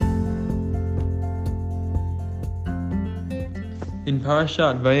In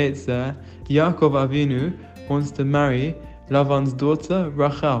Parashat Vayetze, Yaakov Avinu wants to marry Lavan's daughter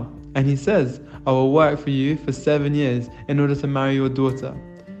Rachel, and he says, I will work for you for 7 years in order to marry your daughter.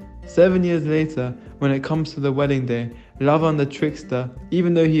 7 years later, when it comes to the wedding day, Lavan the trickster,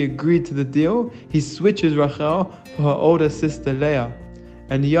 even though he agreed to the deal, he switches Rachel for her older sister Leah.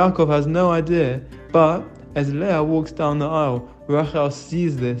 And Yaakov has no idea, but as Leah walks down the aisle, Rachel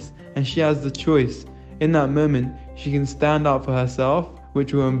sees this and she has the choice. In that moment, she can stand up for herself,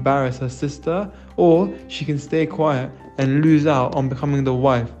 which will embarrass her sister, or she can stay quiet and lose out on becoming the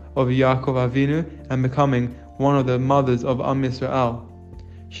wife of Yaakov Avinu and becoming one of the mothers of Am Yisrael.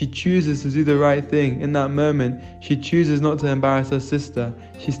 She chooses to do the right thing. In that moment, she chooses not to embarrass her sister.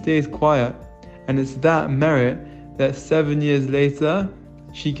 She stays quiet. And it's that merit that 7 years later,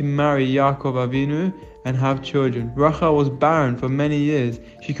 she can marry Yaakov Avinu and have children. Rachel was barren for many years.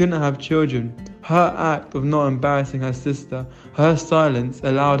 She couldn't have children. Her act of not embarrassing her sister, her silence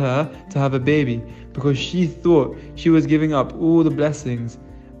allowed her to have a baby because she thought she was giving up all the blessings.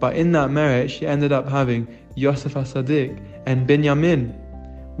 But in that merit, she ended up having Yosef HaSadiq and Binyamin.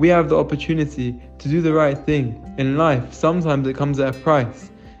 We have the opportunity to do the right thing. In life, sometimes it comes at a price.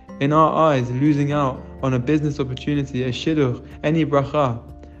 In our eyes, losing out on a business opportunity, a shidduch, any bracha.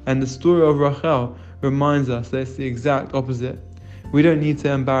 And the story of Rachel reminds us that it's the exact opposite. We don't need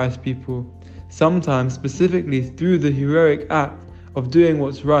to embarrass people. Sometimes, specifically through the heroic act of doing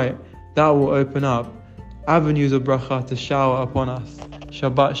what's right, that will open up avenues of bracha to shower upon us.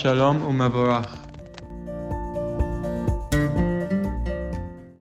 Shabbat shalom u'mevorach.